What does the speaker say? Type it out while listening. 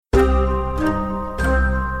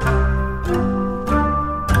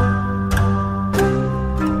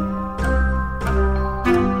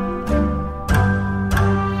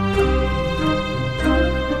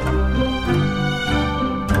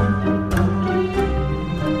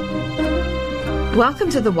Welcome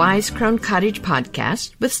to the Wise Crone Cottage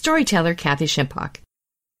podcast with storyteller Kathy Shimpock.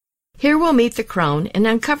 Here we'll meet the crone and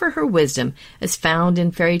uncover her wisdom as found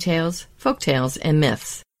in fairy tales, folk tales, and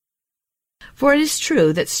myths. For it is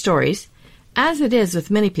true that stories, as it is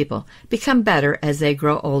with many people, become better as they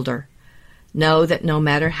grow older. Know that no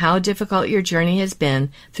matter how difficult your journey has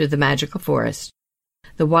been through the magical forest,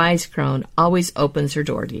 the wise crone always opens her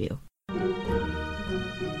door to you.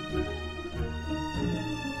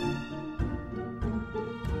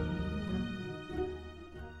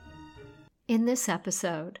 In this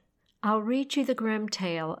episode, I'll read you the grim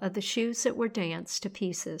tale of the shoes that were danced to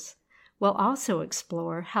pieces. We'll also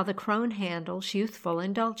explore how the crone handles youthful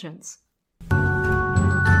indulgence.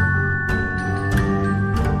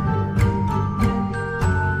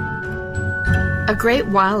 A great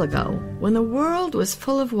while ago, when the world was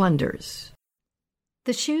full of wonders.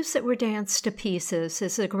 The Shoes That Were Danced to Pieces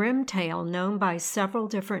is a grim tale known by several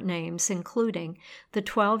different names, including the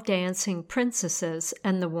 12 Dancing Princesses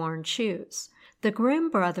and the Worn Shoes. The Grimm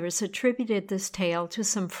brothers attributed this tale to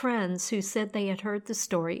some friends who said they had heard the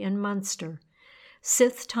story in Munster.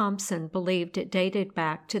 Sith Thompson believed it dated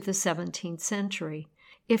back to the 17th century.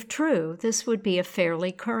 If true, this would be a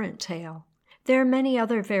fairly current tale. There are many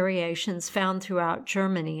other variations found throughout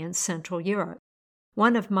Germany and Central Europe.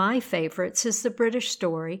 One of my favorites is the British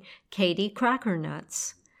story, Katie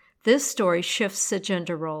Crackernuts. This story shifts the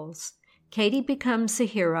gender roles. Katie becomes a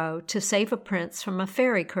hero to save a prince from a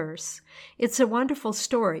fairy curse. It's a wonderful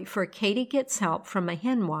story, for Katie gets help from a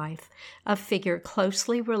hen wife, a figure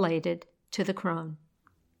closely related to the crone.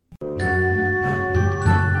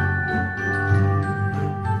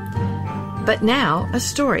 But now, a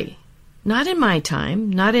story. Not in my time,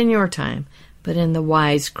 not in your time, but in the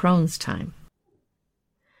wise crone's time.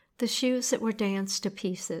 The Shoes That Were Danced to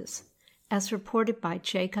Pieces, as reported by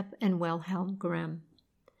Jacob and Wilhelm Grimm.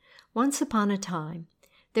 Once upon a time,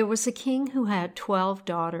 there was a king who had 12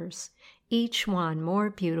 daughters, each one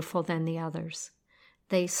more beautiful than the others.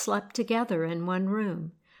 They slept together in one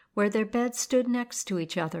room, where their beds stood next to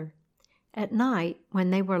each other. At night,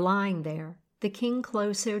 when they were lying there, the king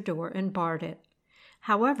closed their door and barred it.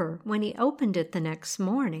 However, when he opened it the next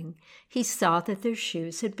morning, he saw that their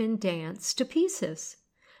shoes had been danced to pieces.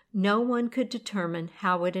 No one could determine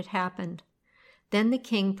how it had happened. Then the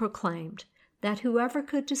king proclaimed that whoever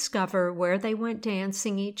could discover where they went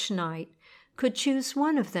dancing each night could choose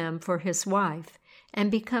one of them for his wife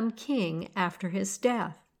and become king after his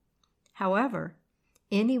death. However,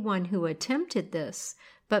 anyone who attempted this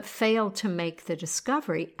but failed to make the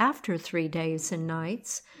discovery after 3 days and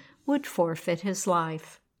nights would forfeit his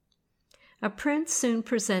life. A prince soon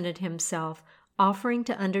presented himself, offering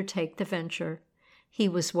to undertake the venture. He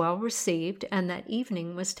was well received, and that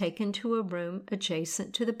evening was taken to a room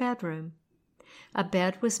adjacent to the bedroom. A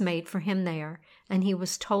bed was made for him there, and he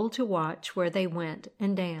was told to watch where they went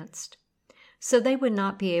and danced. So they would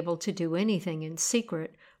not be able to do anything in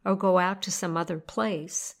secret or go out to some other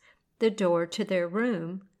place. The door to their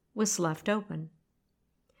room was left open.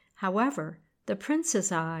 However, the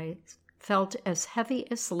prince's eyes felt as heavy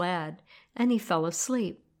as lead, and he fell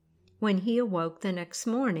asleep. When he awoke the next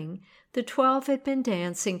morning, the 12 had been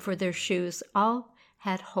dancing, for their shoes all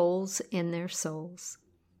had holes in their soles.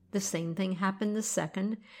 The same thing happened the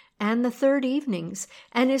second and the third evenings,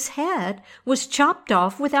 and his head was chopped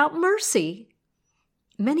off without mercy.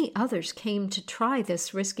 Many others came to try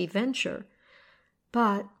this risky venture,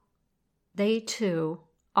 but they too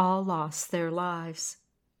all lost their lives.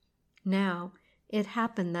 Now it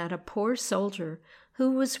happened that a poor soldier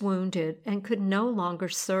who was wounded and could no longer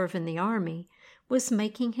serve in the army was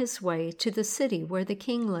making his way to the city where the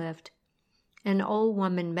king lived. An old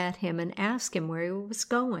woman met him and asked him where he was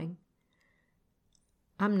going.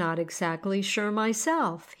 "I'm not exactly sure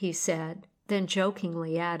myself," he said, then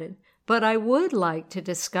jokingly added, "but I would like to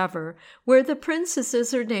discover where the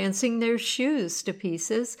princesses are dancing their shoes to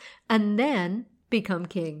pieces and then become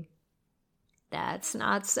king." "That's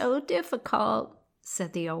not so difficult,"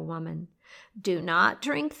 said the old woman. "Do not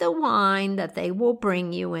drink the wine that they will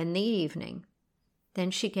bring you in the evening."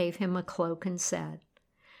 Then she gave him a cloak and said,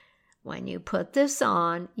 "When you put this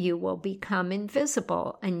on, you will become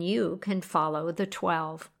invisible, and you can follow the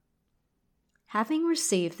 12. Having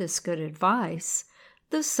received this good advice,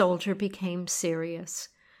 the soldier became serious,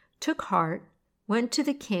 took heart, went to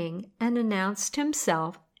the king, and announced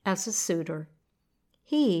himself as a suitor.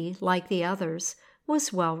 He, like the others,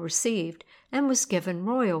 was well received and was given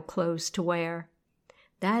royal clothes to wear.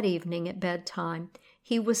 That evening at bedtime,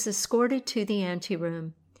 he was escorted to the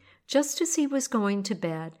anteroom. Just as he was going to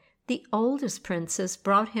bed, the oldest princess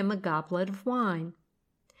brought him a goblet of wine.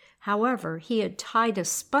 However, he had tied a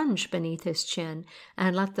sponge beneath his chin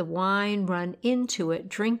and let the wine run into it,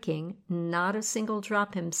 drinking not a single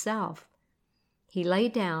drop himself. He lay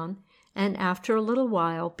down, and after a little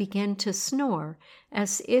while began to snore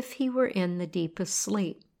as if he were in the deepest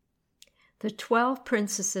sleep. The 12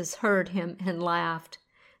 princesses heard him and laughed.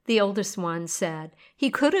 The oldest one said,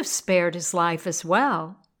 "He could have spared his life as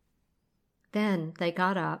well." Then they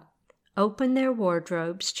got up, opened their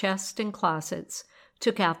wardrobes, chests, and closets,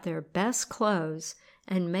 took out their best clothes,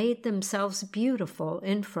 and made themselves beautiful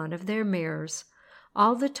in front of their mirrors,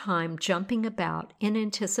 all the time jumping about in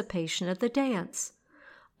anticipation of the dance.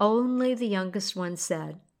 Only the youngest one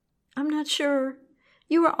said, "I'm not sure.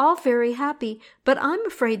 You are all very happy, but I'm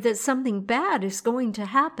afraid that something bad is going to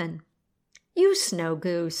happen." "You snow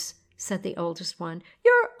goose," said the oldest one,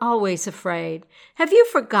 "you're always afraid. Have you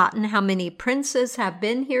forgotten how many princes have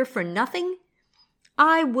been here for nothing?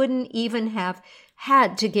 I wouldn't even have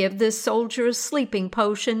had to give this soldier a sleeping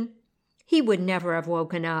potion. He would never have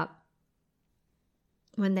woken up."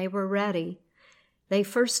 When they were ready, they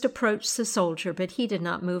first approached the soldier, but he did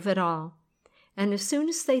not move at all. And as soon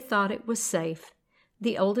as they thought it was safe,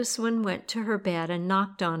 the oldest one went to her bed and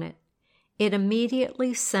knocked on it. It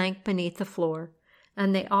immediately sank beneath the floor,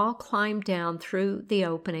 and they all climbed down through the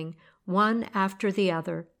opening, one after the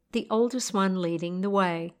other, the oldest one leading the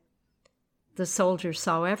way. The soldier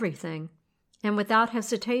saw everything, and without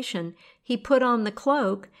hesitation he put on the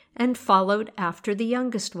cloak and followed after the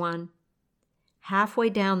youngest one. Halfway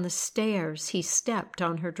down the stairs he stepped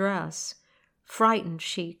on her dress. Frightened,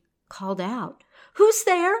 she called out, "Who's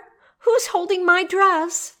there? Who's holding my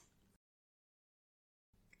dress?"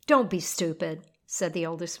 "Don't be stupid," said the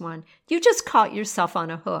oldest one. "You just caught yourself on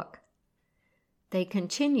a hook." They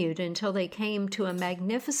continued until they came to a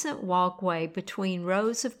magnificent walkway between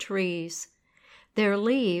rows of trees. Their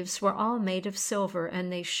leaves were all made of silver,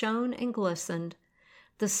 and they shone and glistened.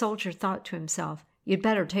 The soldier thought to himself, "You'd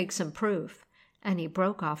better take some proof," and he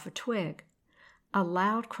broke off a twig. A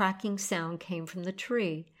loud cracking sound came from the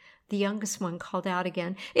tree. The youngest one called out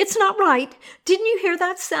again, "It's not right! Didn't you hear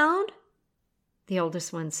that sound?" The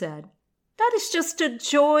oldest one said, "That is just a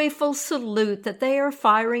joyful salute that they are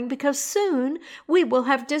firing because soon we will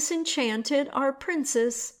have disenchanted our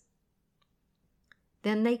princess."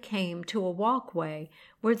 Then they came to a walkway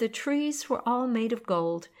where the trees were all made of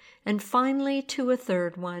gold, and finally to a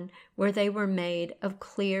third one where they were made of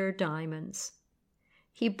clear diamonds.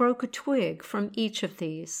 He broke a twig from each of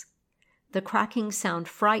these. The cracking sound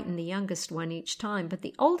frightened the youngest one each time, but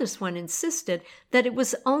the oldest one insisted that it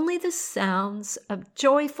was only the sounds of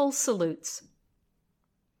joyful salutes.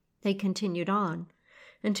 They continued on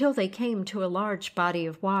until they came to a large body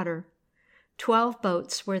of water. 12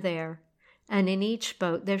 boats were there, and in each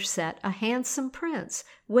boat there sat a handsome prince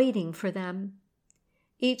waiting for them.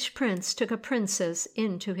 Each prince took a princess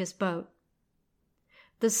into his boat.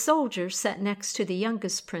 The soldier sat next to the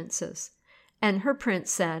youngest princess, and her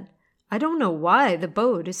prince said, "I don't know why the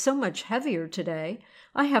boat is so much heavier today.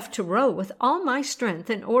 I have to row with all my strength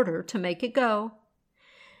in order to make it go."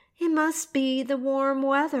 "It must be the warm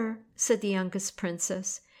weather," said the youngest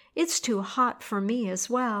princess. "It's too hot for me as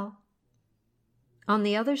well." On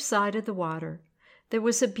the other side of the water, there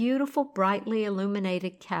was a beautiful, brightly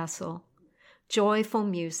illuminated castle. Joyful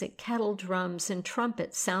music, kettle drums, and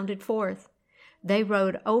trumpets sounded forth. They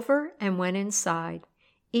rode over and went inside.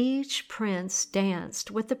 Each prince danced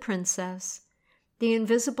with the princess. The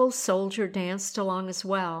invisible soldier danced along as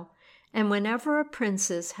well, and whenever a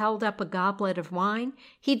princess held up a goblet of wine,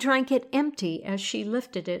 he drank it empty as she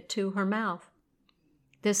lifted it to her mouth.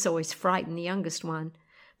 This always frightened the youngest one,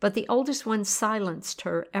 but the oldest one silenced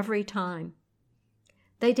her every time.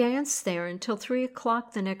 They danced there until 3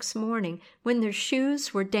 o'clock the next morning, when their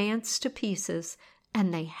shoes were danced to pieces,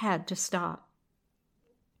 and they had to stop.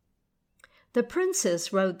 The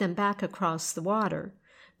princess rowed them back across the water.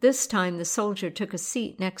 This time the soldier took a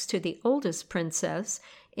seat next to the oldest princess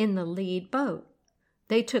in the lead boat.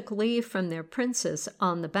 They took leave from their princess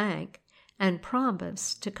on the bank and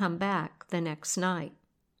promised to come back the next night.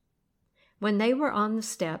 When they were on the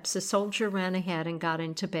steps, the soldier ran ahead and got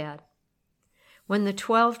into bed. When the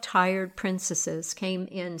 12 tired princesses came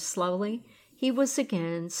in slowly, he was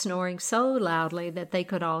again snoring so loudly that they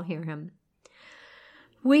could all hear him.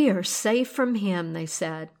 "We are safe from him," they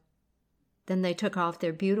said. Then they took off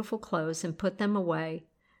their beautiful clothes and put them away,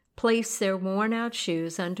 placed their worn-out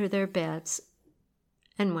shoes under their beds,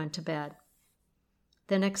 and went to bed.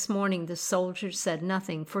 The next morning the soldier said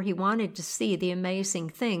nothing, for he wanted to see the amazing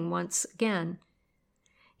thing once again.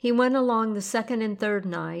 He went along the second and third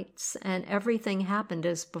nights, and everything happened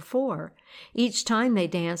as before. Each time they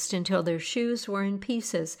danced until their shoes were in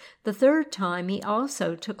pieces. The third time he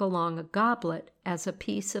also took along a goblet as a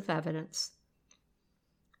piece of evidence.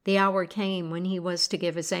 The hour came when he was to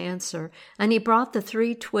give his answer, and he brought the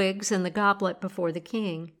 3 twigs and the goblet before the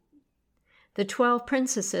king. The 12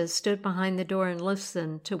 princesses stood behind the door and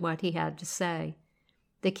listened to what he had to say.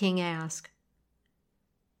 The king asked,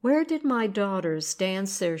 "Where did my daughters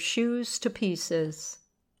dance their shoes to pieces?"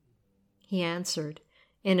 He answered,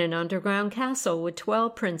 "In an underground castle with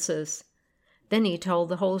 12 princes." Then he told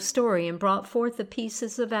the whole story and brought forth the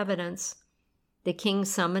pieces of evidence. The king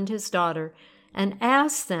summoned his daughter and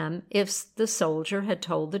asked them if the soldier had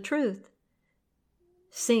told the truth.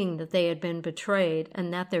 Seeing that they had been betrayed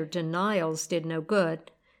and that their denials did no good,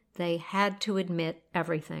 they had to admit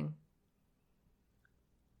everything.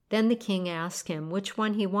 Then the king asked him which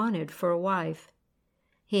one he wanted for a wife.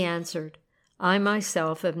 He answered, "I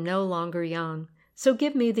myself am no longer young, so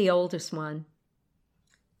give me the oldest one."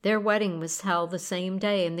 Their wedding was held the same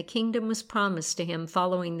day, and the kingdom was promised to him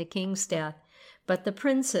following the king's death. But the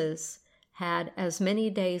princes had as many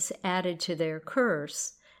days added to their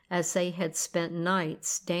curse as they had spent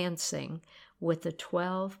nights dancing with the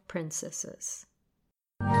 12 princesses.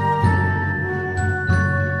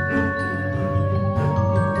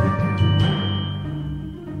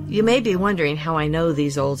 You may be wondering how I know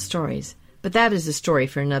these old stories, but that is a story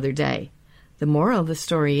for another day. The moral of the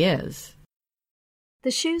story is,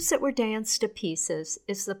 The Shoes That Were Danced to Pieces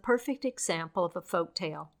is the perfect example of a folk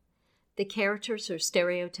tale. The characters are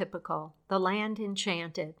stereotypical, the land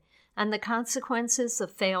enchanted, and the consequences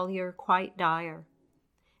of failure quite dire.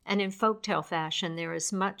 And in folktale fashion there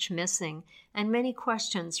is much missing and many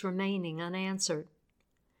questions remaining unanswered.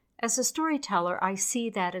 As a storyteller, I see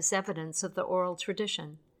that as evidence of the oral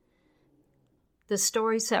tradition. The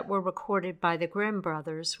stories that were recorded by the Grimm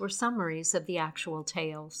brothers were summaries of the actual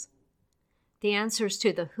tales. The answers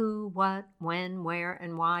to the who, what, when, where,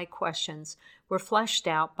 and why questions were fleshed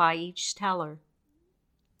out by each teller.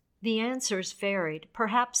 The answers varied,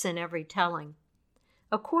 perhaps in every telling.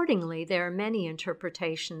 Accordingly, there are many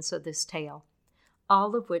interpretations of this tale,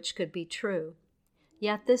 all of which could be true.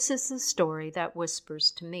 Yet this is the story that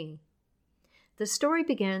whispers to me. The story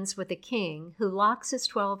begins with a king who locks his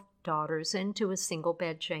 12 daughters into a single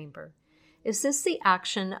bedchamber. Is this the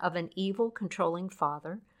action of an evil, controlling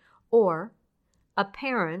father, or a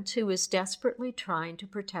parent who is desperately trying to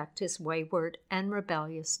protect his wayward and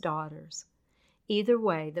rebellious daughters? Either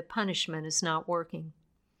way, the punishment is not working.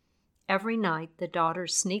 Every night the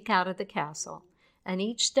daughters sneak out of the castle, and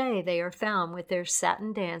each day they are found with their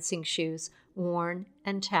satin dancing shoes worn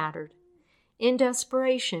and tattered. In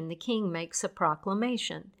desperation, the king makes a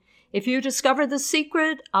proclamation. "If you discover the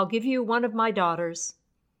secret, I'll give you one of my daughters."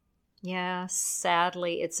 Yes,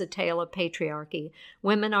 sadly, it's a tale of patriarchy.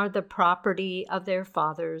 Women are the property of their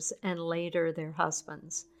fathers and later their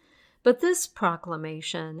husbands. But this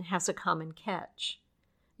proclamation has a common catch.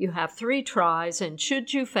 You have 3 tries, and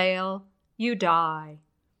should you fail, you die.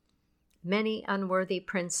 Many unworthy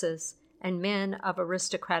princes and men of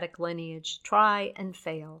aristocratic lineage try and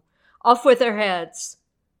fail. Off with their heads!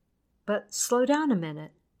 But slow down a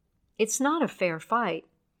minute. It's not a fair fight.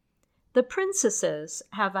 The princesses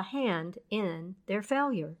have a hand in their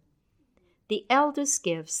failure. The eldest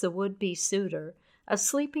gives the would-be suitor a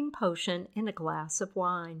sleeping potion in a glass of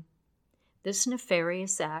wine. This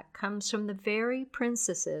nefarious act comes from the very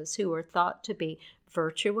princesses who are thought to be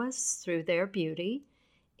virtuous through their beauty,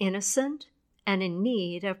 innocent, and in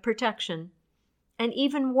need of protection. And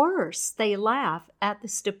even worse, they laugh at the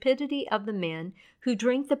stupidity of the men who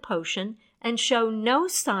drink the potion and show no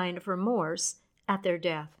sign of remorse at their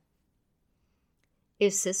death.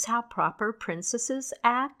 Is this how proper princesses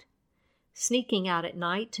act? Sneaking out at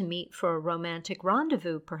night to meet for a romantic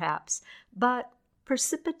rendezvous, perhaps, but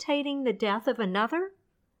precipitating the death of another?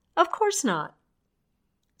 Of course not.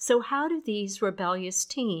 So how do these rebellious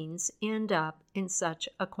teens end up in such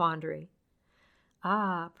a quandary?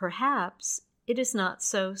 Perhaps it is not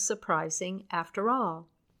so surprising after all.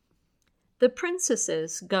 The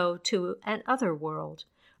princesses go to an other world,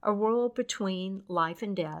 a world between life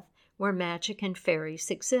and death, where magic and fairies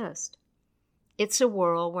exist. It's a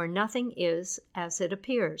world where nothing is as it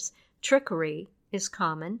appears. Trickery is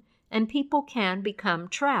common, and people can become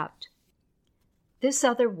trapped. This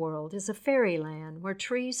other world is a fairyland where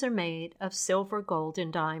trees are made of silver, gold,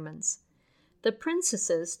 and diamonds. The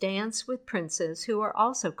princesses dance with princes who are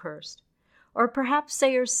also cursed, or perhaps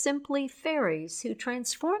they are simply fairies who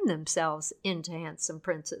transform themselves into handsome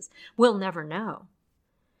princes. We'll never know.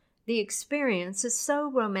 The experience is so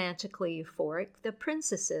romantically euphoric, the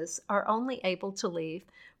princesses are only able to leave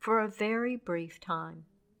for a very brief time.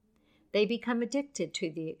 They become addicted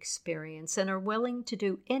to the experience and are willing to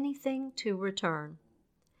do anything to return.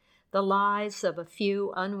 The lives of a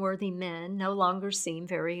few unworthy men no longer seem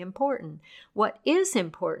very important. What is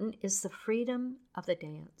important is the freedom of the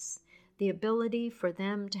dance, the ability for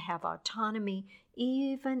them to have autonomy,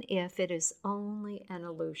 even if it is only an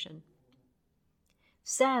illusion.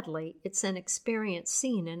 Sadly, it's an experience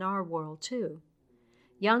seen in our world too.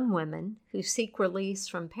 Young women who seek release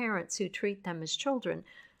from parents who treat them as children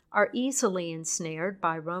are easily ensnared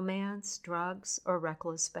by romance, drugs, or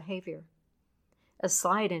reckless behavior. A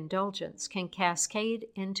slight indulgence can cascade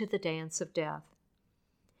into the dance of death.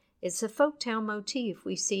 It's a folktale motif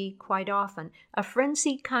we see quite often, a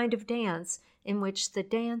frenzied kind of dance in which the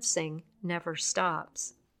dancing never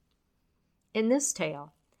stops. In this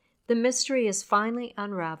tale, the mystery is finally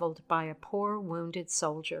unraveled by a poor wounded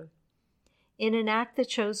soldier. In an act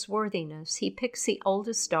that shows worthiness, he picks the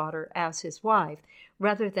oldest daughter as his wife,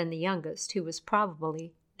 rather than the youngest, who was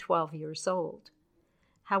probably 12 years old.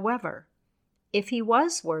 However, if he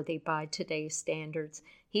was worthy by today's standards,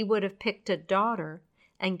 he would have picked a daughter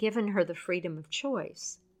and given her the freedom of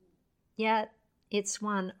choice. Yet, it's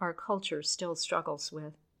one our culture still struggles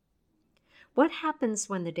with. What happens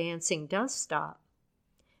when the dancing does stop?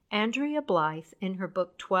 Andrea Blythe, in her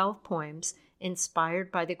book 12 Poems,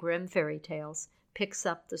 inspired by the Grimm fairy tales, picks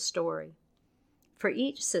up the story. For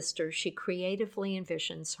each sister, she creatively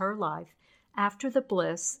envisions her life after the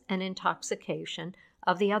bliss and intoxication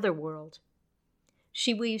of the other world.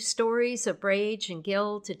 She weaves stories of rage and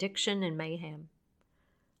guilt, addiction and mayhem.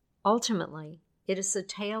 Ultimately, it is a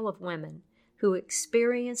tale of women who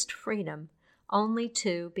experienced freedom only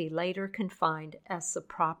to be later confined as the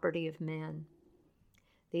property of men.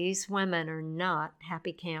 These women are not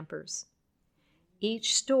happy campers.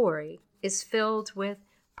 Each story is filled with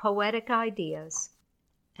poetic ideas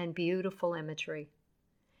and beautiful imagery.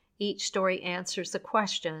 Each story answers the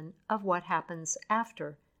question of what happens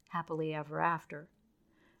after happily ever after.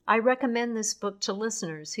 I recommend this book to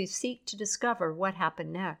listeners who seek to discover what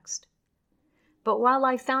happened next. But while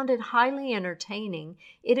I found it highly entertaining,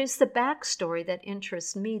 it is the backstory that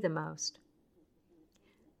interests me the most.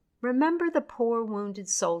 Remember the poor wounded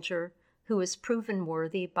soldier who is proven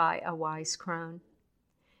worthy by a wise crone?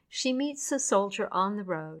 She meets the soldier on the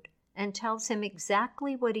road and tells him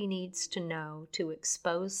exactly what he needs to know to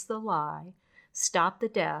expose the lie, stop the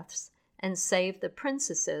deaths, and save the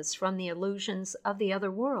princesses from the illusions of the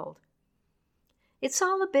other world. It's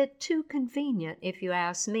all a bit too convenient, if you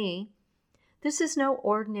ask me. This is no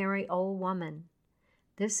ordinary old woman.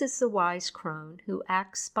 This is the wise crone who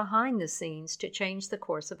acts behind the scenes to change the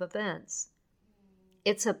course of events.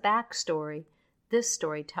 It's a backstory this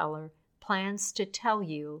storyteller plans to tell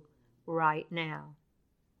you right now.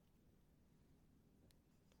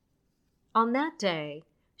 On that day,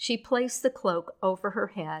 she placed the cloak over her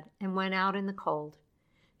head and went out in the cold.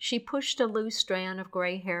 She pushed a loose strand of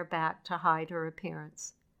gray hair back to hide her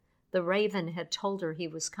appearance. The raven had told her he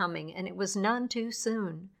was coming, and it was none too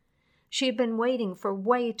soon. She had been waiting for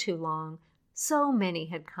way too long. So many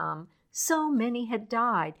had come, so many had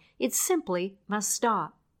died. It simply must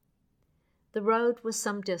stop. The road was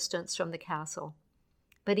some distance from the castle,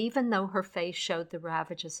 but even though her face showed the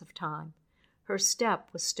ravages of time, her step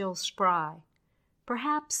was still spry.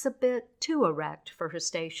 Perhaps a bit too erect for her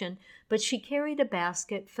station, but she carried a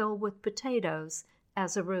basket filled with potatoes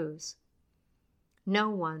as a ruse. No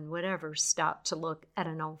one would ever stop to look at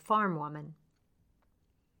an old farm woman.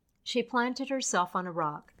 She planted herself on a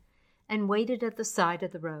rock and waited at the side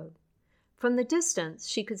of the road. From the distance,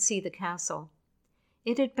 she could see the castle.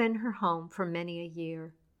 It had been her home for many a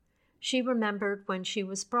year. She remembered when she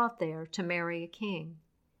was brought there to marry a king.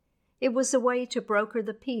 It was a way to broker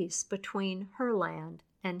the peace between her land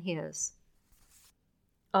and his.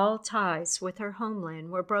 All ties with her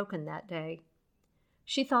homeland were broken that day.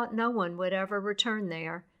 She thought no one would ever return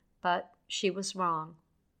there, but she was wrong.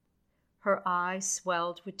 Her eyes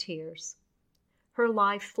swelled with tears. Her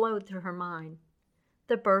life flowed through her mind.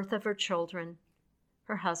 The birth of her children,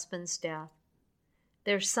 her husband's death,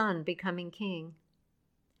 their son becoming king,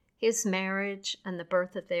 his marriage and the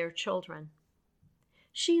birth of their children.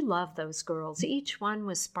 She loved those girls, each one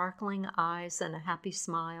with sparkling eyes and a happy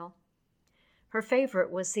smile. Her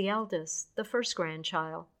favorite was the eldest, the first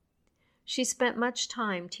grandchild. She spent much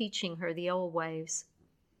time teaching her the old ways.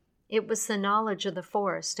 It was the knowledge of the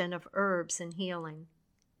forest and of herbs and healing.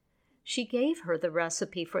 She gave her the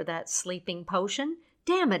recipe for that sleeping potion.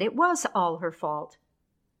 Damn it, it was all her fault.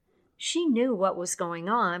 She knew what was going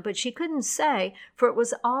on, but she couldn't say, for it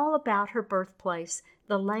was all about her birthplace,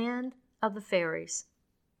 the land of the fairies.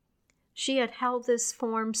 She had held this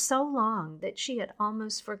form so long that she had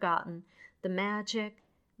almost forgotten the magic,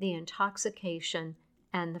 the intoxication,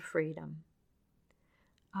 and the freedom.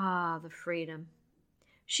 Ah, the freedom.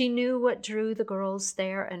 She knew what drew the girls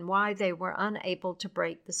there and why they were unable to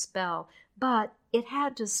break the spell, but it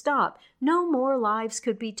had to stop. No more lives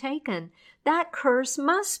could be taken. That curse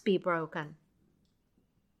must be broken.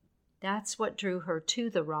 That's what drew her to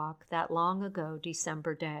the rock that long ago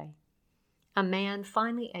December day. A man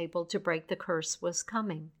finally able to break the curse was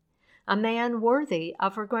coming. A man worthy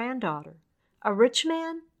of her granddaughter. A rich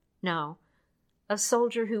man? No. A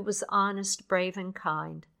soldier who was honest, brave, and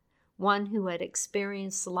kind. One who had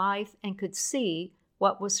experienced life and could see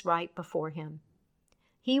what was right before him.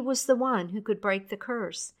 He was the one who could break the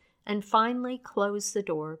curse and finally close the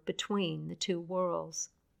door between the two worlds.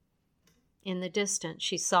 In the distance,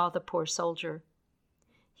 she saw the poor soldier.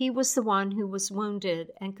 He was the one who was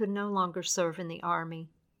wounded and could no longer serve in the army.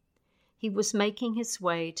 He was making his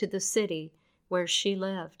way to the city where she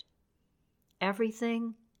lived.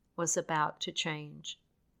 Everything was about to change.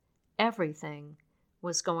 Everything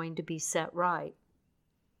was going to be set right.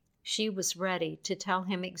 She was ready to tell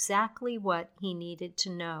him exactly what he needed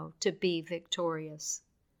to know to be victorious.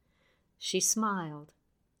 She smiled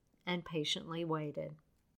and patiently waited.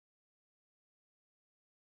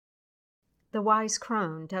 The wise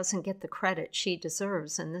crone doesn't get the credit she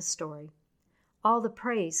deserves in this story. All the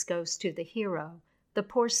praise goes to the hero, the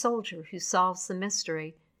poor soldier who solves the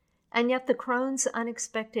mystery, and yet the crone's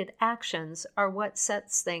unexpected actions are what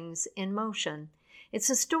sets things in motion.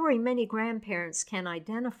 It's a story many grandparents can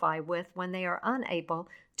identify with when they are unable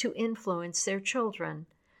to influence their children.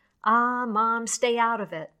 "Ah, Mom, stay out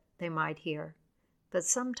of it," they might hear. But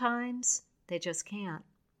sometimes they just can't.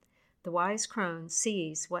 The wise crone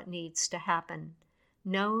sees what needs to happen,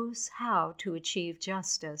 knows how to achieve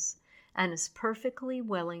justice, and is perfectly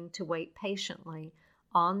willing to wait patiently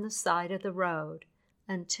on the side of the road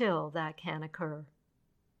until that can occur.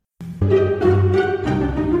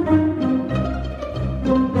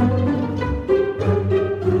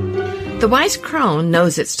 The wise crone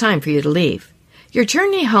knows it's time for you to leave. Your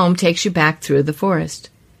journey home takes you back through the forest.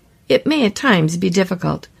 It may at times be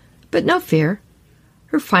difficult, but no fear.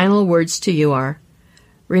 Her final words to you are,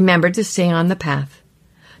 remember to stay on the path.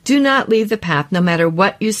 Do not leave the path no matter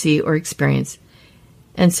what you see or experience.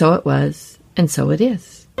 And so it was, and so it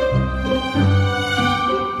is.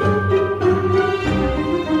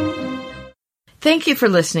 Thank you for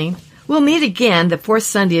listening. We'll meet again the fourth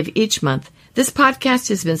Sunday of each month. This podcast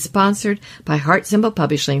has been sponsored by Heart Symbol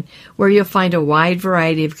Publishing, where you'll find a wide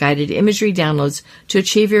variety of guided imagery downloads to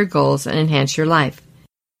achieve your goals and enhance your life.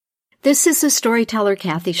 This is the storyteller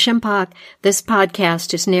Kathy Shimpock. This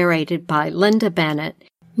podcast is narrated by Linda Bennett.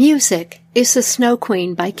 Music is The Snow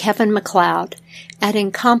Queen by Kevin MacLeod at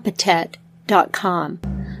Incompetech.com.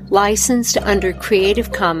 Licensed under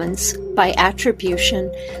Creative Commons by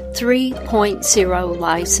Attribution 3.0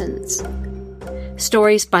 license.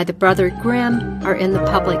 Stories by the Brother Grimm are in the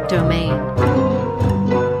public domain.